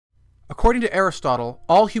According to Aristotle,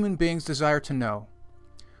 all human beings desire to know.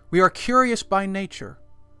 We are curious by nature,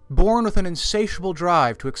 born with an insatiable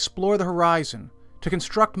drive to explore the horizon, to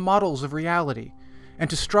construct models of reality, and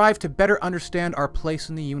to strive to better understand our place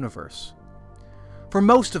in the universe. For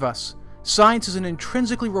most of us, science is an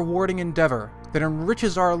intrinsically rewarding endeavor that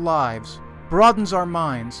enriches our lives, broadens our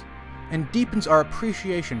minds, and deepens our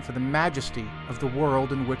appreciation for the majesty of the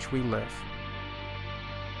world in which we live.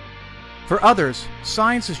 For others,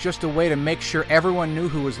 science is just a way to make sure everyone knew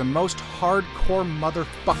who was the most hardcore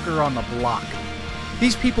motherfucker on the block.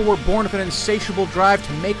 These people were born with an insatiable drive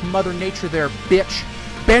to make Mother Nature their bitch,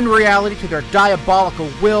 bend reality to their diabolical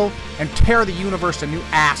will, and tear the universe a new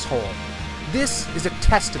asshole. This is a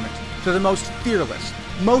testament to the most fearless,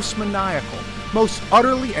 most maniacal, most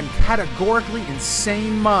utterly and categorically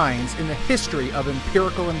insane minds in the history of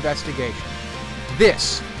empirical investigation.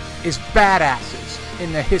 This is badasses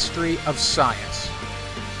in the history of science.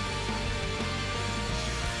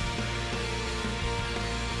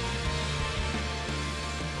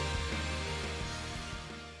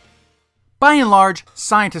 By and large,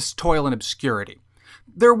 scientists toil in obscurity.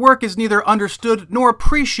 Their work is neither understood nor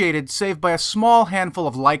appreciated save by a small handful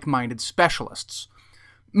of like-minded specialists.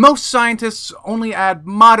 Most scientists only add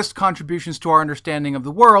modest contributions to our understanding of the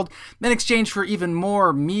world in exchange for even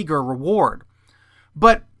more meager reward.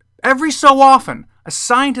 But every so often, a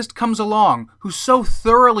scientist comes along who so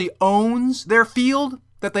thoroughly owns their field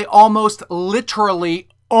that they almost literally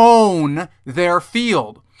own their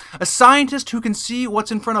field. A scientist who can see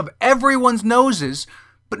what's in front of everyone's noses,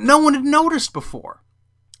 but no one had noticed before.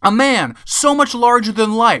 A man so much larger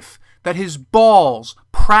than life that his balls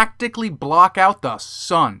practically block out the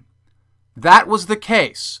sun. That was the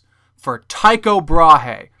case for Tycho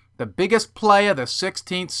Brahe, the biggest playa the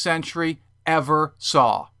 16th century ever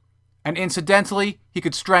saw. And incidentally, he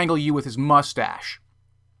could strangle you with his mustache.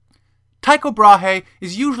 Tycho Brahe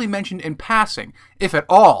is usually mentioned in passing, if at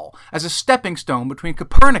all, as a stepping stone between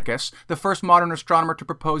Copernicus, the first modern astronomer to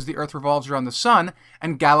propose the Earth revolves around the sun,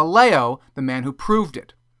 and Galileo, the man who proved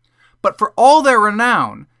it. But for all their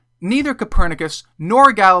renown, neither Copernicus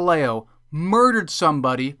nor Galileo murdered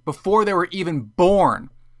somebody before they were even born.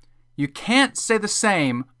 You can't say the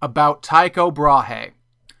same about Tycho Brahe.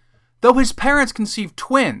 Though his parents conceived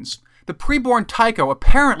twins, the preborn Tycho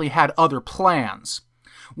apparently had other plans.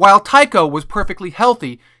 While Tycho was perfectly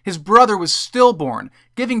healthy, his brother was stillborn,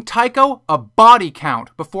 giving Tycho a body count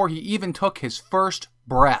before he even took his first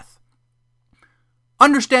breath.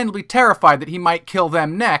 Understandably terrified that he might kill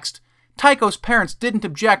them next, Tycho's parents didn't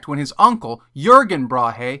object when his uncle, Jürgen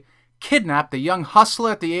Brahe, kidnapped the young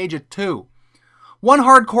hustler at the age of 2. One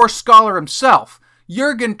hardcore scholar himself,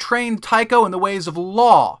 Jürgen trained Tycho in the ways of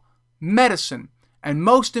law, medicine, and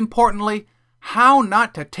most importantly, how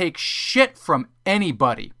not to take shit from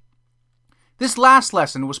anybody. This last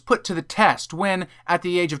lesson was put to the test when, at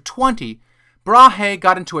the age of 20, Brahe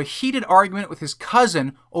got into a heated argument with his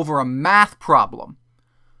cousin over a math problem.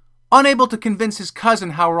 Unable to convince his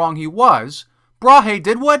cousin how wrong he was, Brahe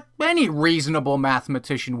did what any reasonable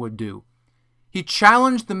mathematician would do. He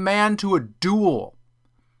challenged the man to a duel.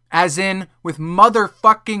 As in, with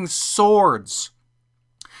motherfucking swords.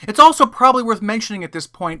 It's also probably worth mentioning at this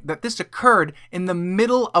point that this occurred in the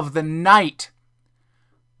middle of the night.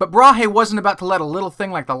 But Brahe wasn't about to let a little thing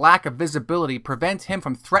like the lack of visibility prevent him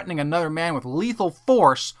from threatening another man with lethal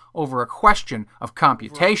force over a question of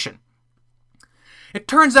computation. It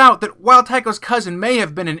turns out that while Tycho's cousin may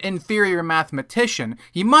have been an inferior mathematician,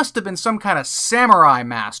 he must have been some kind of samurai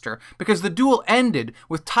master, because the duel ended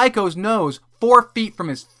with Tycho's nose 4 feet from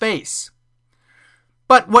his face.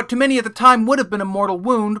 But what to many at the time would have been a mortal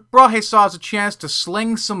wound, Brahe saw as a chance to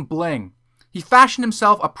sling some bling. He fashioned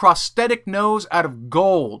himself a prosthetic nose out of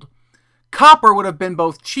gold. Copper would have been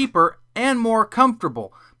both cheaper and more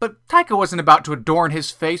comfortable, but Tycho wasn't about to adorn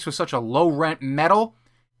his face with such a low-rent metal.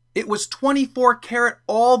 It was 24 karat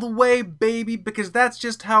all the way, baby, because that's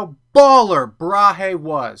just how baller Brahe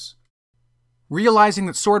was. Realizing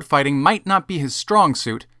that sword fighting might not be his strong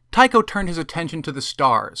suit, Tycho turned his attention to the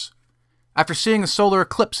stars. After seeing a solar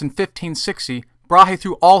eclipse in 1560, Brahe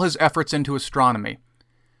threw all his efforts into astronomy.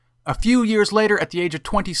 A few years later, at the age of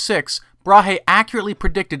 26, Brahe accurately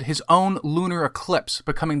predicted his own lunar eclipse,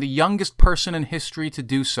 becoming the youngest person in history to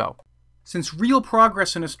do so. Since real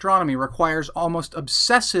progress in astronomy requires almost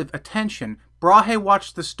obsessive attention, Brahe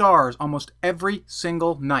watched the stars almost every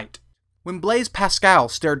single night. When Blaise Pascal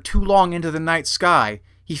stared too long into the night sky,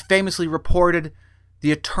 he famously reported,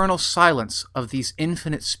 "The eternal silence of these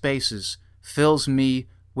infinite spaces fills me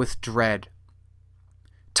with dread."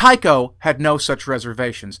 Tycho had no such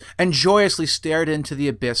reservations, and joyously stared into the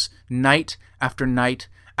abyss night after night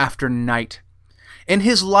after night. In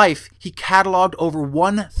his life, he cataloged over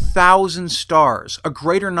 1,000 stars, a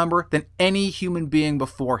greater number than any human being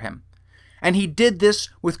before him. And he did this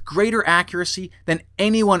with greater accuracy than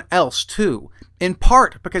anyone else, too, in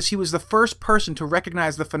part because he was the first person to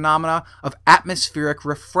recognize the phenomena of atmospheric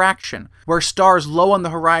refraction, where stars low on the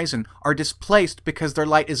horizon are displaced because their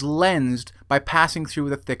light is lensed by passing through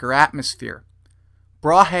the thicker atmosphere.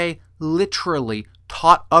 Brahe literally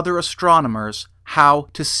taught other astronomers how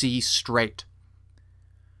to see straight.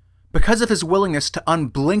 Because of his willingness to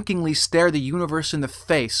unblinkingly stare the universe in the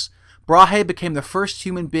face, Brahe became the first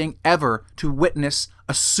human being ever to witness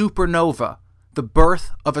a supernova, the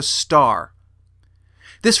birth of a star.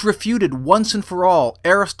 This refuted once and for all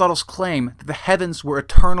Aristotle's claim that the heavens were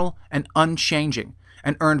eternal and unchanging,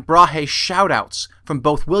 and earned Brahe shout-outs from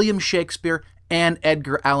both William Shakespeare and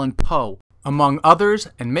Edgar Allan Poe, among others,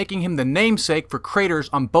 and making him the namesake for craters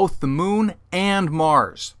on both the Moon and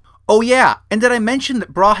Mars. Oh yeah, and did I mention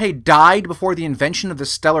that Brahe died before the invention of the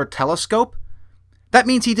stellar telescope? That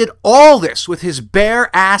means he did all this with his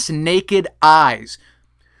bare-ass naked eyes,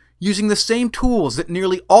 using the same tools that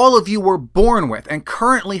nearly all of you were born with and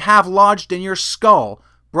currently have lodged in your skull.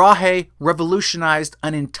 Brahe revolutionized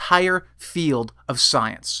an entire field of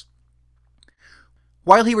science.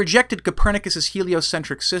 While he rejected Copernicus's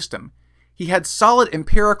heliocentric system, he had solid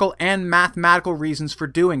empirical and mathematical reasons for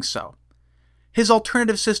doing so. His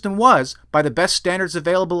alternative system was, by the best standards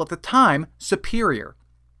available at the time, superior.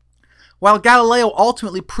 While Galileo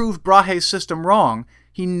ultimately proved Brahe's system wrong,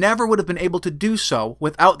 he never would have been able to do so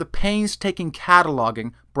without the painstaking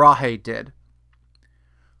cataloging Brahe did.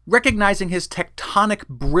 Recognizing his tectonic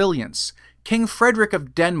brilliance, King Frederick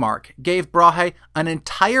of Denmark gave Brahe an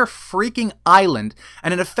entire freaking island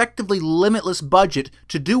and an effectively limitless budget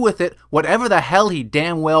to do with it whatever the hell he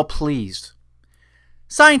damn well pleased.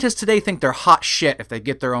 Scientists today think they're hot shit if they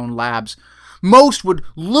get their own labs. Most would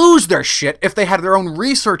lose their shit if they had their own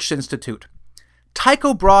research institute.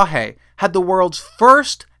 Tycho Brahe had the world's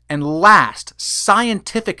first and last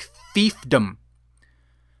scientific fiefdom.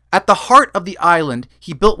 At the heart of the island,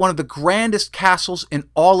 he built one of the grandest castles in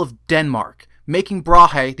all of Denmark, making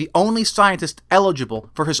Brahe the only scientist eligible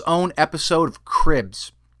for his own episode of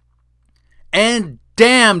Cribs. And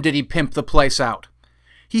damn did he pimp the place out.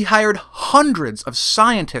 He hired hundreds of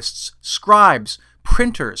scientists, scribes,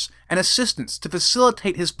 printers, and assistants to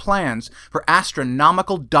facilitate his plans for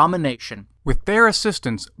astronomical domination. With their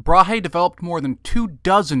assistance, Brahe developed more than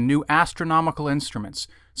 24 new astronomical instruments,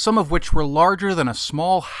 some of which were larger than a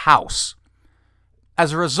small house.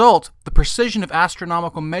 As a result, the precision of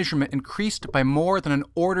astronomical measurement increased by more than an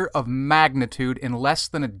order of magnitude in less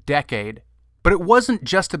than a decade. But it wasn't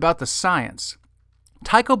just about the science.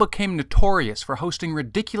 Tycho became notorious for hosting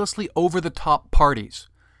ridiculously over-the-top parties.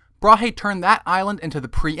 Brahe turned that island into the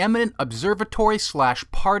preeminent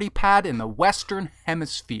observatory/party pad in the Western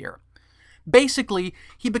Hemisphere. Basically,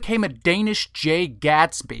 he became a Danish Jay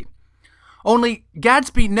Gatsby. Only,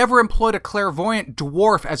 Gatsby never employed a clairvoyant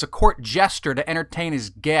dwarf as a court jester to entertain his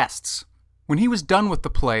guests. When he was done with the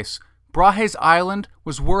place, Brahe's island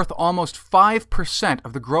was worth almost 5%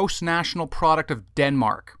 of the gross national product of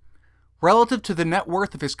Denmark. Relative to the net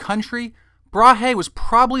worth of his country, Brahe was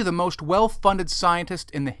probably the most well-funded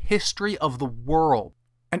scientist in the history of the world.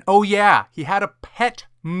 And oh yeah, he had a pet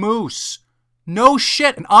moose. No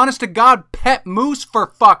shit, an honest-to-God pet moose, for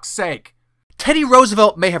fuck's sake. Teddy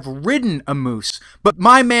Roosevelt may have ridden a moose, but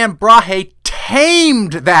my man Brahe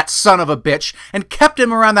tamed that son of a bitch and kept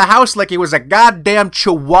him around the house like he was a goddamn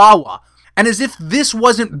chihuahua. And as if this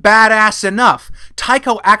wasn't badass enough,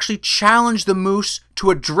 Tycho actually challenged the moose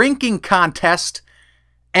to a drinking contest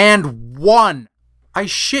and won. I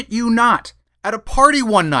shit you not. At a party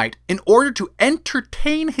one night, in order to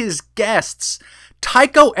entertain his guests,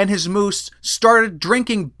 Tycho and his moose started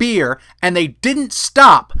drinking beer, and they didn't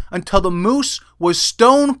stop until the moose was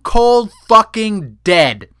stone cold fucking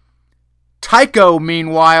dead. Tycho,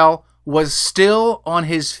 meanwhile, was still on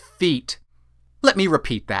his feet. Let me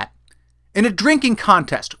repeat that. In a drinking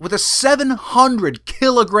contest with a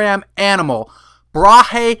 700-kilogram animal,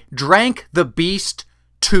 Brahe drank the beast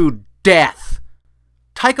to death.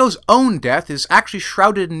 Tycho's own death is actually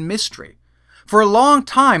shrouded in mystery. For a long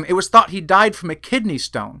time, it was thought he died from a kidney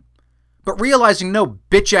stone. But realizing no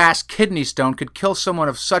bitch-ass kidney stone could kill someone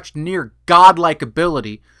of such near godlike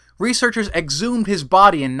ability, researchers exhumed his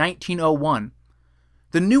body in 1901.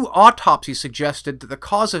 The new autopsy suggested that the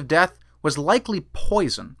cause of death was likely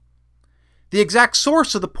poison. The exact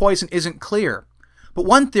source of the poison isn't clear, but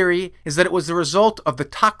one theory is that it was the result of the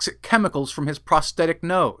toxic chemicals from his prosthetic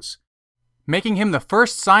nose, making him the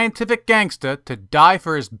first scientific gangsta to die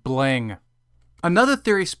for his bling. Another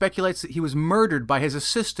theory speculates that he was murdered by his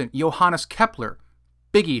assistant Johannes Kepler,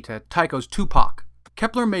 Biggie to Tycho's Tupac.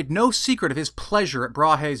 Kepler made no secret of his pleasure at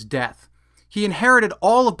Brahe's death. He inherited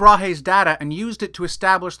all of Brahe's data and used it to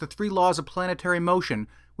establish the 3 laws of planetary motion,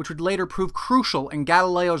 which would later prove crucial in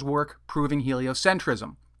Galileo's work proving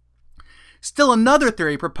heliocentrism. Still another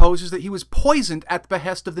theory proposes that he was poisoned at the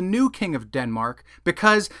behest of the new king of Denmark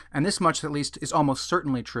because, and this much at least is almost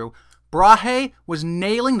certainly true, Brahe was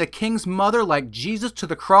nailing the king's mother like Jesus to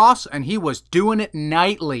the cross, and he was doing it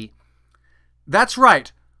nightly. That's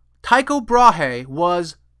right, Tycho Brahe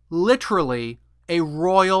was literally a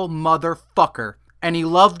royal motherfucker, and he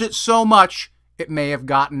loved it so much it may have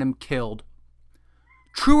gotten him killed.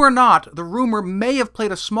 True or not, the rumor may have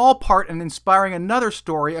played a small part in inspiring another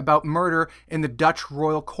story about murder in the Dutch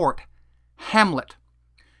royal court, Hamlet.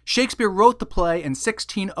 Shakespeare wrote the play in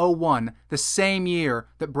 1601, the same year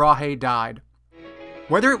that Brahe died.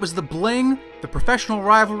 Whether it was the bling, the professional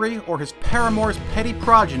rivalry, or his paramour's petty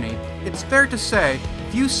progeny, it's fair to say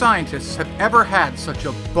few scientists have ever had such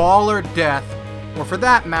a baller death, or for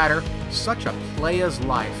that matter, such a playa's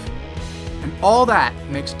life. And all that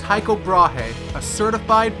makes Tycho Brahe a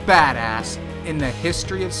certified badass in the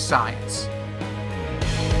history of science.